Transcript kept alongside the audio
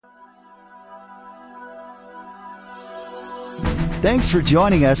Thanks for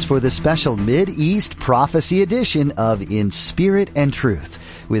joining us for the special Mid-East Prophecy edition of In Spirit and Truth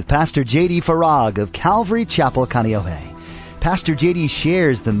with Pastor J.D. Farag of Calvary Chapel, Kaneohe. Pastor J.D.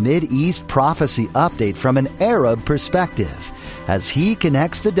 shares the Mid-East Prophecy update from an Arab perspective as he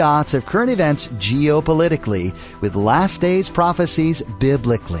connects the dots of current events geopolitically with last days prophecies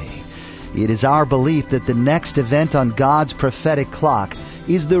biblically. It is our belief that the next event on God's prophetic clock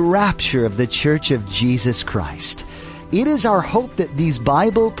is the rapture of the Church of Jesus Christ. It is our hope that these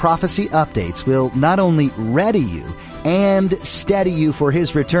Bible prophecy updates will not only ready you and steady you for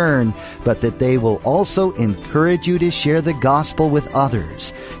His return, but that they will also encourage you to share the gospel with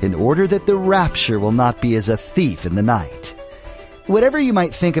others in order that the rapture will not be as a thief in the night. Whatever you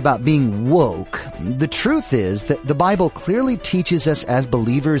might think about being woke, the truth is that the Bible clearly teaches us as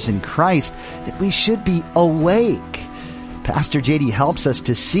believers in Christ that we should be awake. Pastor J.D. helps us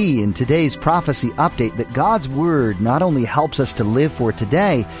to see in today's prophecy update that God's Word not only helps us to live for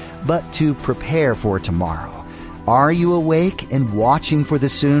today, but to prepare for tomorrow. Are you awake and watching for the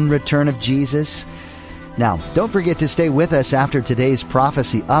soon return of Jesus? Now, don't forget to stay with us after today's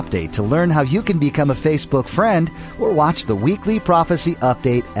prophecy update to learn how you can become a Facebook friend or watch the weekly prophecy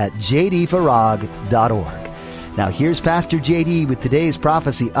update at jdfarag.org. Now, here's Pastor J.D. with today's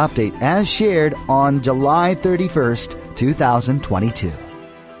prophecy update as shared on July 31st, 2022.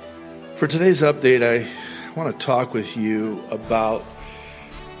 For today's update, I want to talk with you about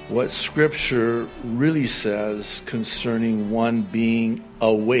what Scripture really says concerning one being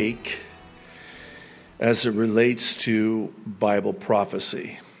awake as it relates to Bible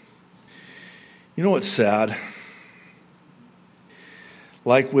prophecy. You know what's sad?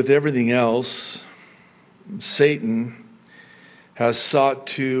 Like with everything else, Satan has sought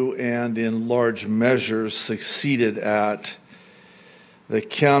to, and in large measure succeeded at, the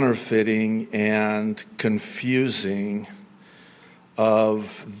counterfeiting and confusing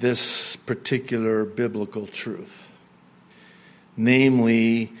of this particular biblical truth.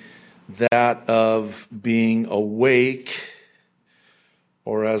 Namely, that of being awake,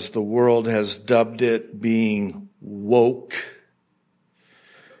 or as the world has dubbed it, being woke,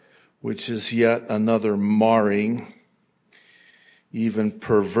 which is yet another marring, even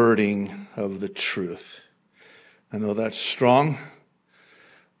perverting of the truth. I know that's strong,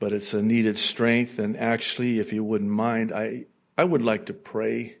 but it's a needed strength. And actually, if you wouldn't mind, I would like to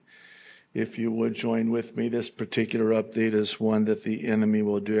pray. If you would join with me, this particular update is one that the enemy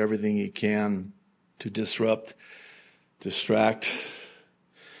will do everything he can to disrupt, distract.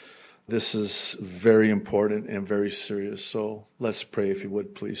 This is very important and very serious. So let's pray. If you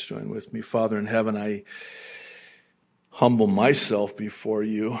would, please join with me. Father in heaven, I humble myself before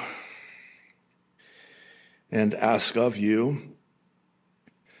you and ask of you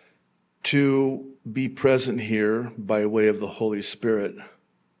to be present here by way of the Holy Spirit.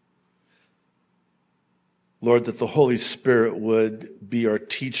 Lord, that the Holy Spirit would be our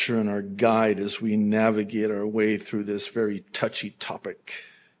teacher and our guide as we navigate our way through this very touchy topic.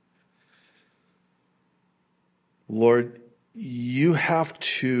 Lord, you have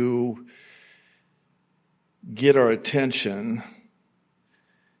to get our attention,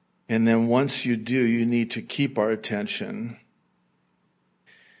 and then once you do, you need to keep our attention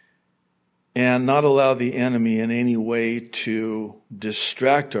and not allow the enemy in any way to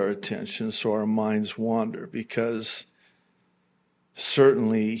distract our attention so our minds wander, because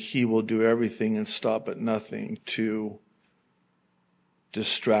certainly he will do everything and stop at nothing to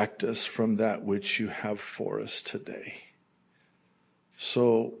distract us from that which you have for us today.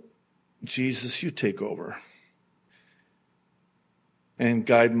 So, Jesus, you take over and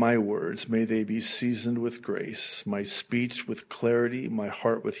guide my words. May they be seasoned with grace, my speech with clarity, my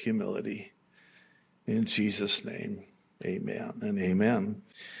heart with humility. In Jesus' name, amen and amen.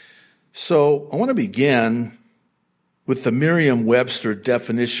 So I want to begin with the Merriam-Webster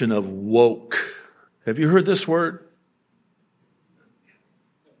definition of woke. Have you heard this word?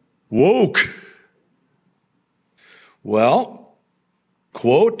 Woke. Well,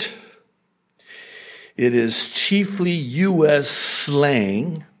 quote, it is chiefly U.S.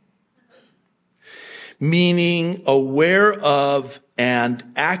 slang, meaning aware of and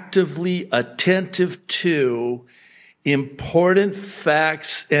actively attentive to important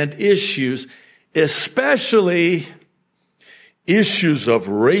facts and issues, especially issues of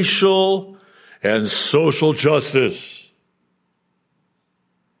racial and social justice.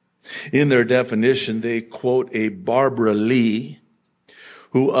 In their definition, they quote a Barbara Lee,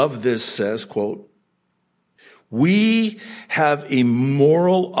 who of this says, quote, "We have a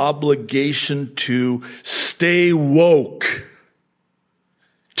moral obligation to stay woke,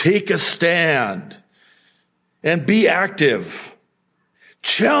 take a stand, and be active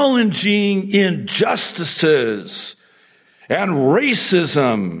challenging injustices and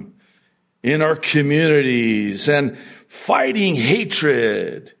racism in our communities and fighting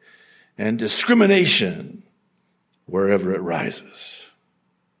hatred and discrimination wherever it rises.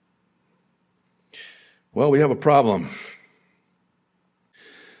 Well, we have a problem.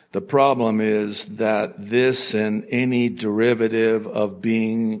 The problem is that this and any derivative of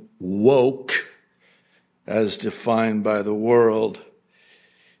being woke, as defined by the world,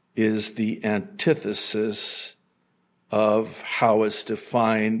 is the antithesis of how it's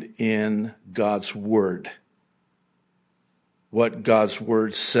defined in God's Word. What God's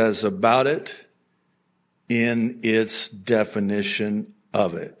Word says about it in its definition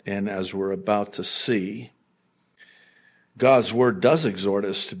of it. And as we're about to see, God's Word does exhort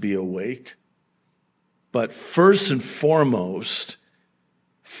us to be awake, but first and foremost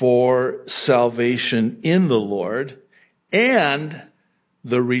for salvation in the Lord and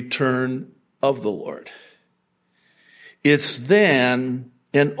the return of the Lord. It's then,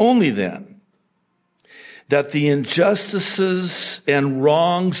 and only then, that the injustices and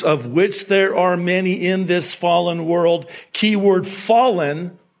wrongs of which there are many in this fallen world, keyword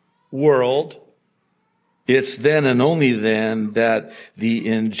fallen world, it's then and only then that the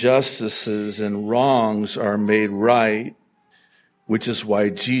injustices and wrongs are made right, which is why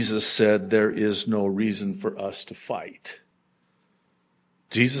Jesus said there is no reason for us to fight.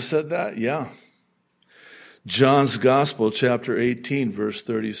 Jesus said that? Yeah. John's Gospel, chapter 18, verse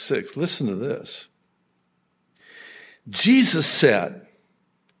 36. Listen to this. Jesus said,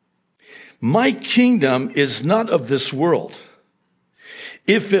 "My kingdom is not of this world.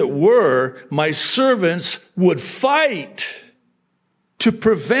 If it were, my servants would fight to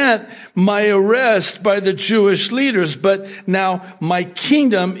prevent my arrest by the Jewish leaders, but now my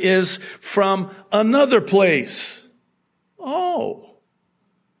kingdom is from another place." Oh.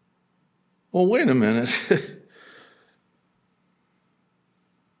 Well, wait a minute.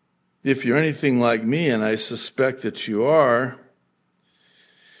 If you're anything like me, and I suspect that you are,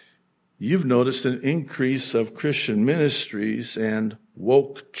 you've noticed an increase of Christian ministries and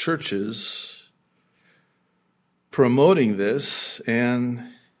woke churches promoting this and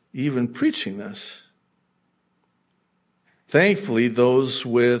even preaching this. Thankfully, those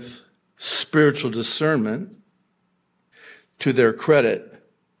with spiritual discernment, to their credit,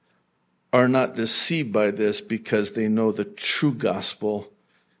 are not deceived by this because they know the true gospel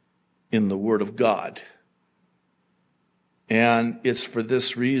in the Word of God. And it's for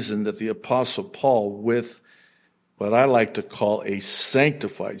this reason that the Apostle Paul, with what I like to call a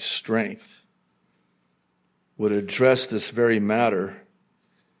sanctified strength, would address this very matter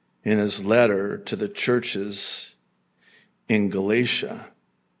in his letter to the churches in Galatia,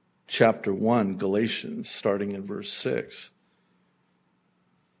 chapter 1, Galatians, starting in verse 6.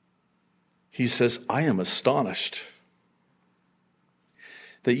 He says, "I am astonished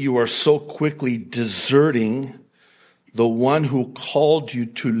that you are so quickly deserting the one who called you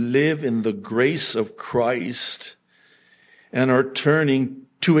to live in the grace of Christ and are turning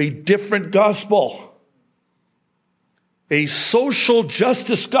to a different gospel, a social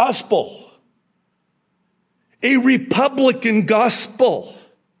justice gospel, a Republican gospel,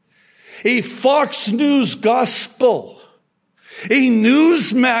 a Fox News gospel, a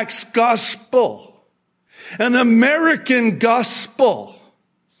Newsmax gospel, an American gospel,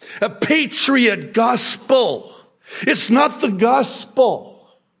 a patriot gospel. It's not the gospel.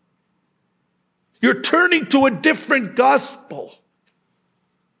 You're turning to a different gospel,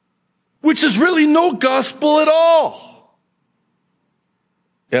 which is really no gospel at all.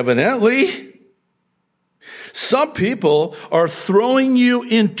 Evidently, some people are throwing you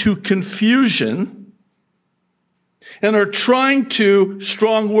into confusion and are trying to,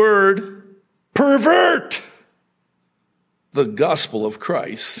 strong word, pervert the gospel of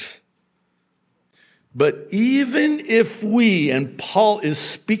Christ. But even if we, and Paul is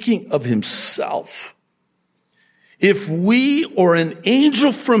speaking of himself, if we or an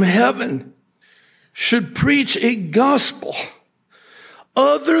angel from heaven should preach a gospel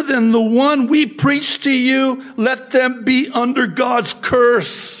other than the one we preach to you, let them be under God's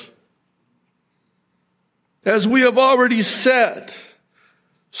curse. As we have already said,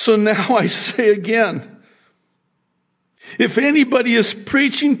 so now I say again, if anybody is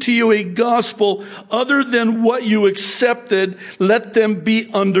preaching to you a gospel other than what you accepted, let them be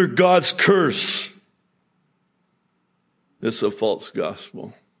under God's curse. It's a false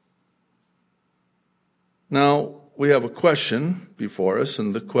gospel. Now, we have a question before us,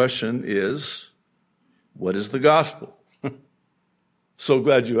 and the question is, what is the gospel? So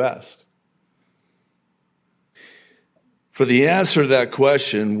glad you asked. For the answer to that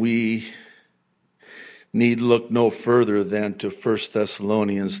question, we need look no further than to 1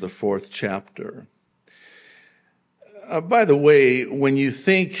 Thessalonians, the 4th chapter. By the way, when you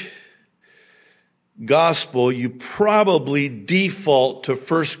think gospel, you probably default to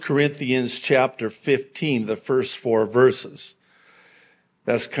 1 Corinthians chapter 15, the first 4 verses.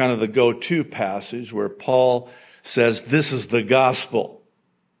 That's kind of the go-to passage where Paul says, this is the gospel.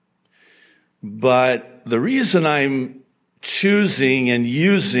 But the reason I'm choosing and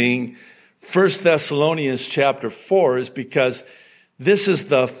using 1 Thessalonians chapter 4 is because this is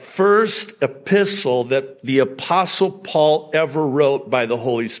the first epistle that the Apostle Paul ever wrote by the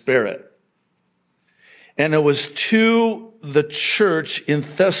Holy Spirit. And it was to the church in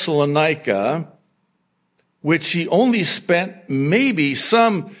Thessalonica, which he only spent maybe,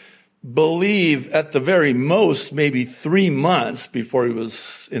 some believe at the very most, maybe 3 months before he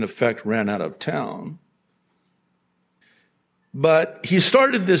was, in effect, ran out of town. But he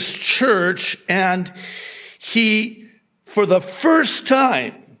started this church, and he, for the first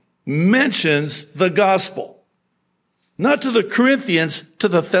time, mentions the gospel. Not to the Corinthians, to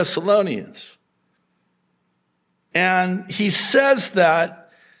the Thessalonians. And he says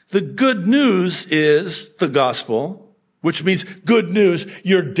that the good news is the gospel, which means good news.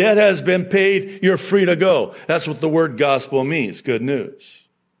 Your debt has been paid. You're free to go. That's what the word gospel means, good news.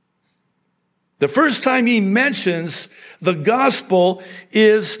 The first time he mentions the gospel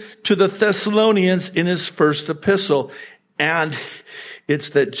is to the Thessalonians in his first epistle. And it's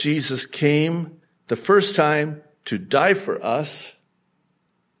that Jesus came the first time to die for us,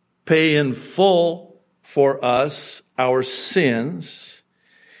 pay in full for us our sins,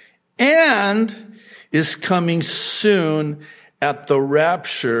 and is coming soon at the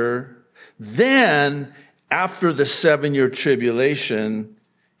rapture. Then, after the 7-year tribulation,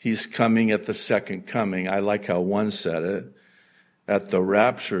 he's coming at the second coming. I like how one said it. At the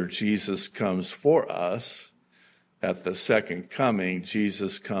rapture, Jesus comes for us. At the second coming,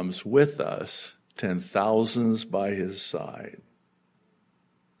 Jesus comes with us, 10,000s by his side.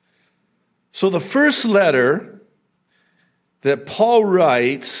 So the first letter that Paul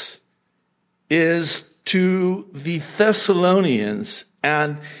writes is to the Thessalonians,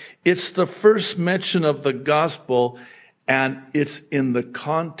 and it's the first mention of the gospel, and it's in the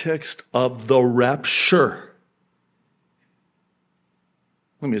context of the rapture.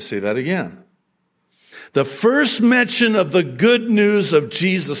 Let me say that again. The first mention of the good news of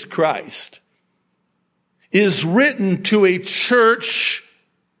Jesus Christ is written to a church,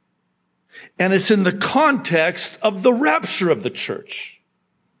 and it's in the context of the rapture of the church.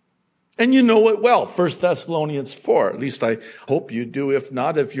 And you know it well, 1 Thessalonians 4. At least I hope you do. If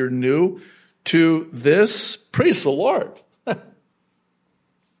not, if you're new to this, praise the Lord.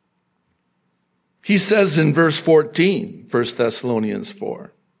 He says in verse 14, 1 Thessalonians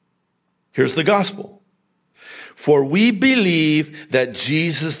 4, here's the gospel. For we believe that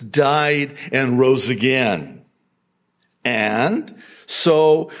Jesus died and rose again. And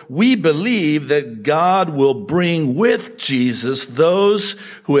so we believe that God will bring with Jesus those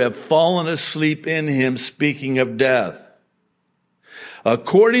who have fallen asleep in him, speaking of death.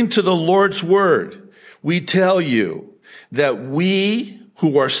 According to the Lord's word, we tell you that we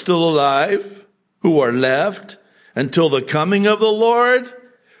who are still alive, who are left until the coming of the Lord,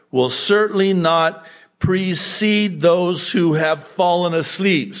 will certainly not precede those who have fallen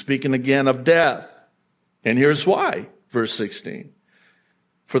asleep, speaking again of death. And here's why, verse 16.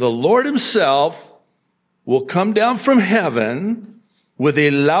 For the Lord himself will come down from heaven with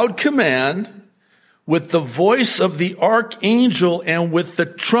a loud command, with the voice of the archangel, and with the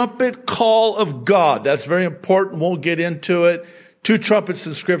trumpet call of God. That's very important. We'll get into it. 2 trumpets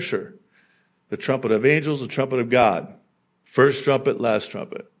in Scripture. The trumpet of angels, the trumpet of God. First trumpet, last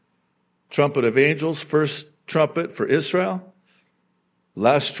trumpet. Trumpet of angels, first trumpet for Israel.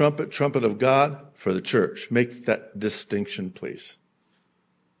 Last trumpet, trumpet of God for the church. Make that distinction, please.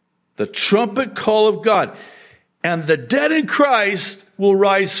 The trumpet call of God. And the dead in Christ will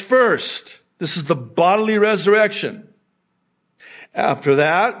rise first. This is the bodily resurrection. After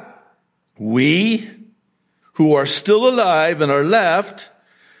that, we who are still alive and are left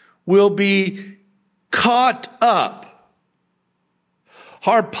will be caught up.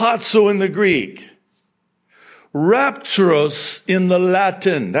 Harpazo in the Greek. Rapturos in the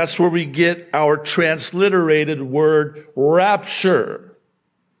Latin. That's where we get our transliterated word rapture.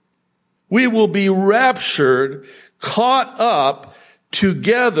 We will be raptured, caught up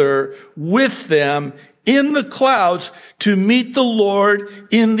together with them in the clouds to meet the Lord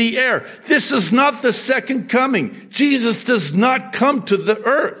in the air. This is not the second coming. Jesus does not come to the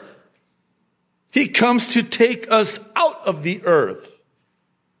earth. He comes to take us out of the earth,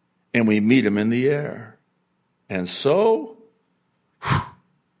 and we meet him in the air. And so,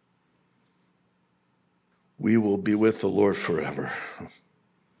 we will be with the Lord forever.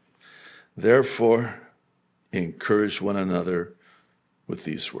 Therefore, encourage one another with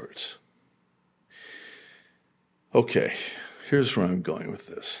these words. Okay, here's where I'm going with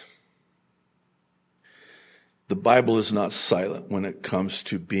this. The Bible is not silent when it comes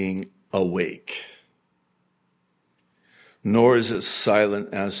to being awake, nor is it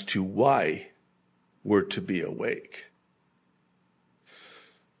silent as to why we're to be awake.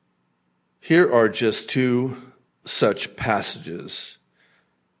 Here are just two such passages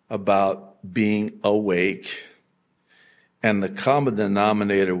about being awake, and the common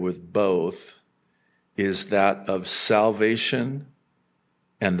denominator with both is that of salvation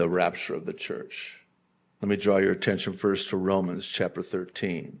and the rapture of the church. Let me draw your attention first to Romans chapter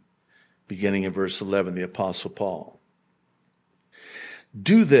 13, beginning in verse 11, the Apostle Paul.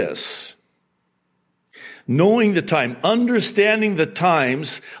 Do this, knowing the time, understanding the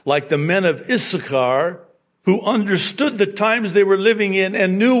times, like the men of Issachar, who understood the times they were living in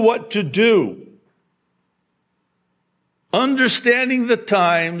and knew what to do. Understanding the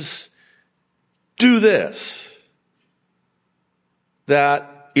times, do this,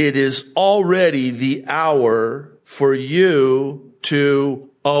 that it is already the hour for you to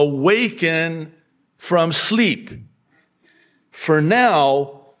awaken from sleep. For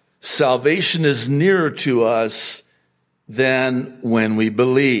now, salvation is nearer to us than when we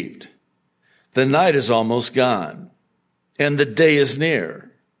believed. The night is almost gone, and the day is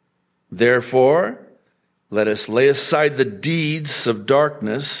near. Therefore, let us lay aside the deeds of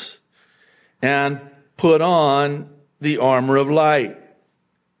darkness and put on the armor of light.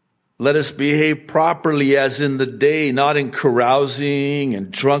 Let us behave properly as in the day, not in carousing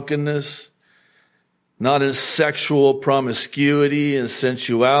and drunkenness, not in sexual promiscuity and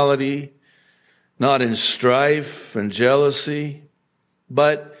sensuality, not in strife and jealousy,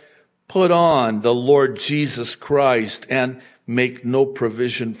 but put on the Lord Jesus Christ and make no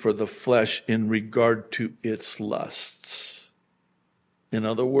provision for the flesh in regard to its lusts. In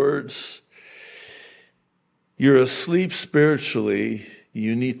other words, you're asleep spiritually.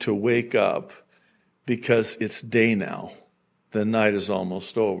 You need to wake up because it's day now. The night is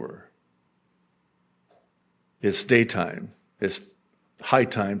almost over. It's daytime. It's high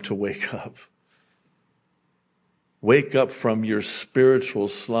time to wake up. Wake up from your spiritual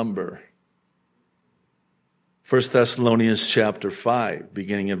slumber. 1 Thessalonians chapter 5,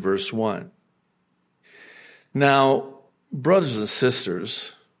 beginning in verse 1. Now, brothers and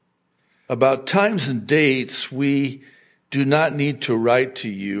sisters, about times and dates we do not need to write to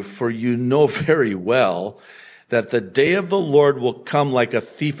you, for you know very well that the day of the Lord will come like a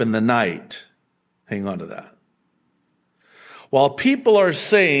thief in the night. Hang on to that. While people are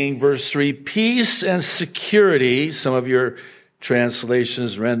saying, verse 3, peace and security, some of your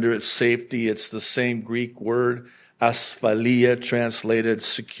translations render it safety. It's the same Greek word, asphalia, translated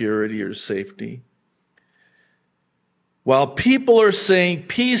security or safety. While people are saying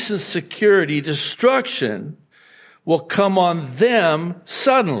peace and security, destruction will come on them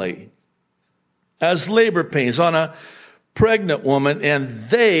suddenly as labor pains on a pregnant woman, and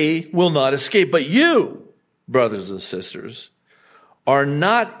they will not escape. But you, brothers and sisters, are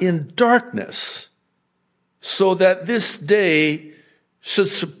not in darkness, so that this day should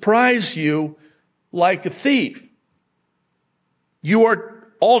surprise you like a thief. You are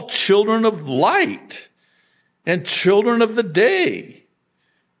all children of light and children of the day.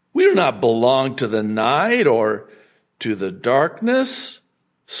 We do not belong to the night or to the darkness.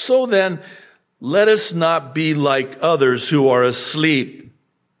 So then, let us not be like others who are asleep,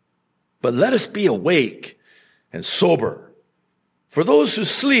 but let us be awake and sober. For those who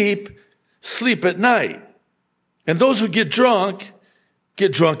sleep, sleep at night. And those who get drunk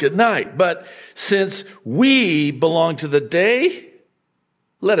at night. But since we belong to the day,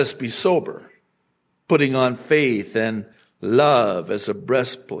 let us be sober, putting on faith and love as a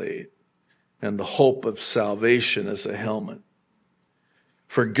breastplate, and the hope of salvation as a helmet.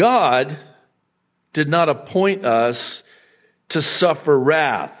 For God did not appoint us to suffer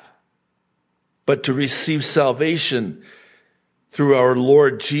wrath, but to receive salvation through our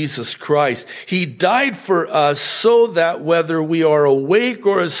Lord Jesus Christ. He died for us so that whether we are awake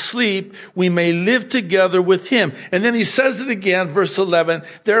or asleep, we may live together with him. And then he says it again, verse 11,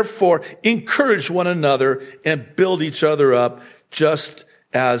 therefore encourage one another and build each other up, just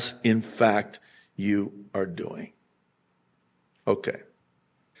as in fact you are doing. Okay.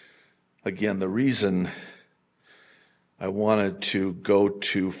 Again, the reason I wanted to go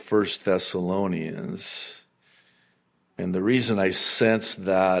to 1 Thessalonians. And the reason I sensed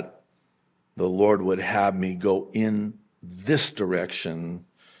that the Lord would have me go in this direction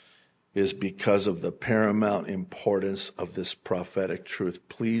is because of the paramount importance of this prophetic truth.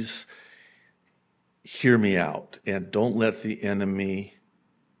 Please hear me out and don't let the enemy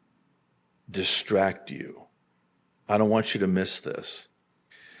distract you. I don't want you to miss this.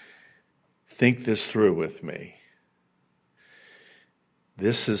 Think this through with me.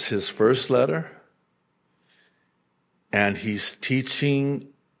 This is his first letter, and he's teaching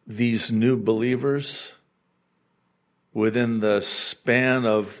these new believers within the span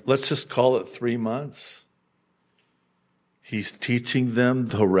of, let's just call it 3 months. He's teaching them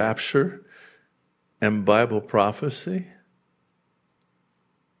the rapture and Bible prophecy.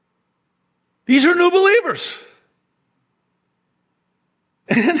 These are new believers.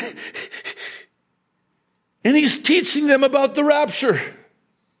 And he's teaching them about the rapture.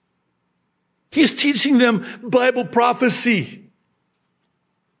 He's teaching them Bible prophecy.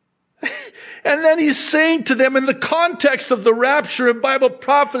 And then he's saying to them in the context of the rapture and Bible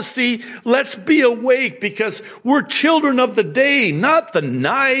prophecy, let's be awake because we're children of the day, not the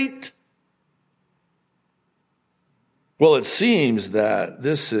night. Well, it seems that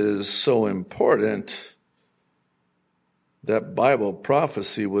this is so important that Bible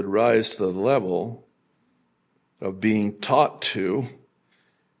prophecy would rise to the level of being taught to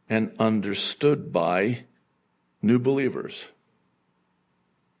and understood by new believers.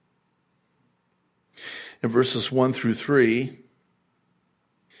 In verses 1 through 3,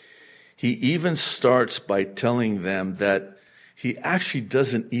 he even starts by telling them that he actually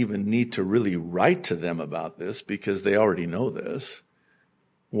doesn't even need to really write to them about this because they already know this.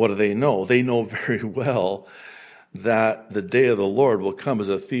 What do they know? They know very well that the day of the Lord will come as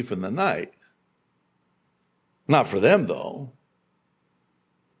a thief in the night. Not for them, though.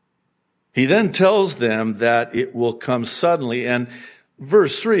 He then tells them that it will come suddenly. And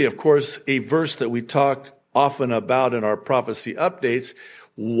verse 3, of course, a verse that we talk often about in our prophecy updates,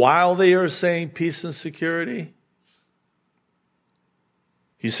 while they are saying peace and security,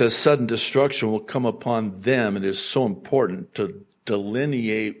 he says sudden destruction will come upon them. It is so important to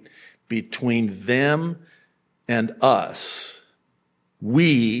delineate between them and us.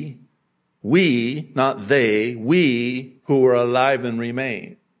 We, not they, we who are alive and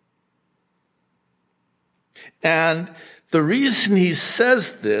remain. And the reason he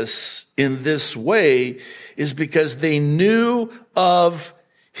says this in this way is because they knew of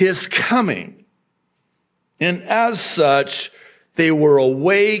his coming. And as such, they were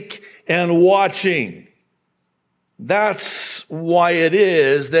awake and watching. That's why it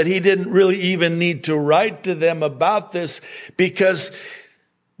is that he didn't really even need to write to them about this, because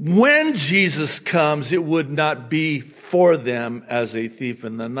when Jesus comes, it would not be for them as a thief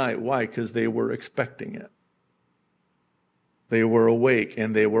in the night. Why? Because they were expecting it. They were awake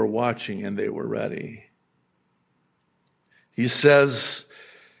and they were watching and they were ready. He says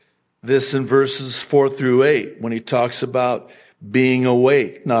this in verses 4 through 8 when he talks about being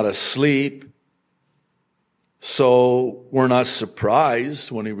awake, not asleep. So we're not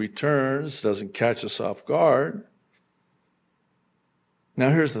surprised when he returns, doesn't catch us off guard. Now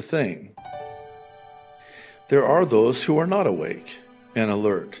here's the thing. There are those who are not awake and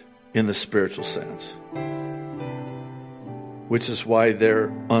alert in the spiritual sense, which is why they're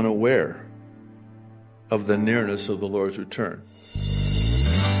unaware of the nearness of the Lord's return.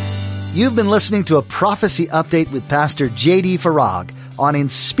 You've been listening to a prophecy update with Pastor J.D. Farag on In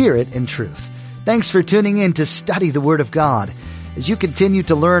Spirit and Truth. Thanks for tuning in to study the Word of God. As you continue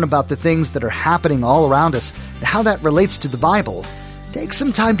to learn about the things that are happening all around us and how that relates to the Bible, take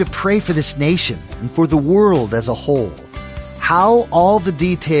some time to pray for this nation and for the world as a whole. How all the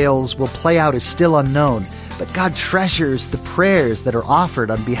details will play out is still unknown, but God treasures the prayers that are offered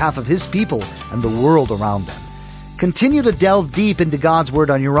on behalf of His people and the world around them. Continue to delve deep into God's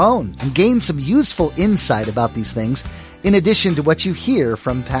Word on your own and gain some useful insight about these things in addition to what you hear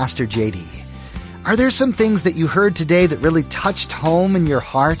from Pastor J.D. Are there some things that you heard today that really touched home in your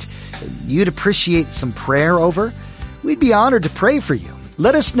heart that you'd appreciate some prayer over? We'd be honored to pray for you.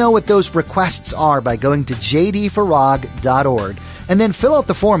 Let us know what those requests are by going to jdfarag.org and then fill out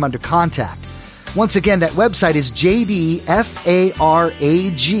the form under Contact. Once again, that website is jdfarag.org.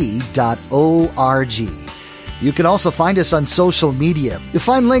 You can also find us on social media. You'll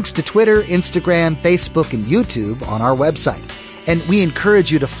find links to Twitter, Instagram, Facebook, and YouTube on our website. And we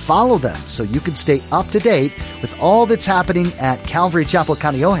encourage you to follow them so you can stay up to date with all that's happening at Calvary Chapel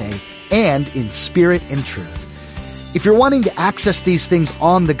Kaneohe and In Spirit and Truth. If you're wanting to access these things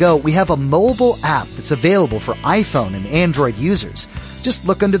on the go, we have a mobile app that's available for iPhone and Android users. Just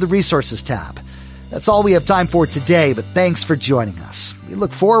look under the Resources tab. That's all we have time for today, but thanks for joining us. We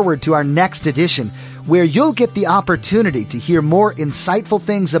look forward to our next edition, where you'll get the opportunity to hear more insightful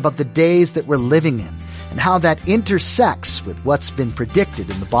things about the days that we're living in and how that intersects with what's been predicted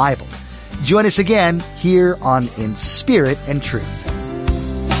in the Bible. Join us again here on In Spirit and Truth.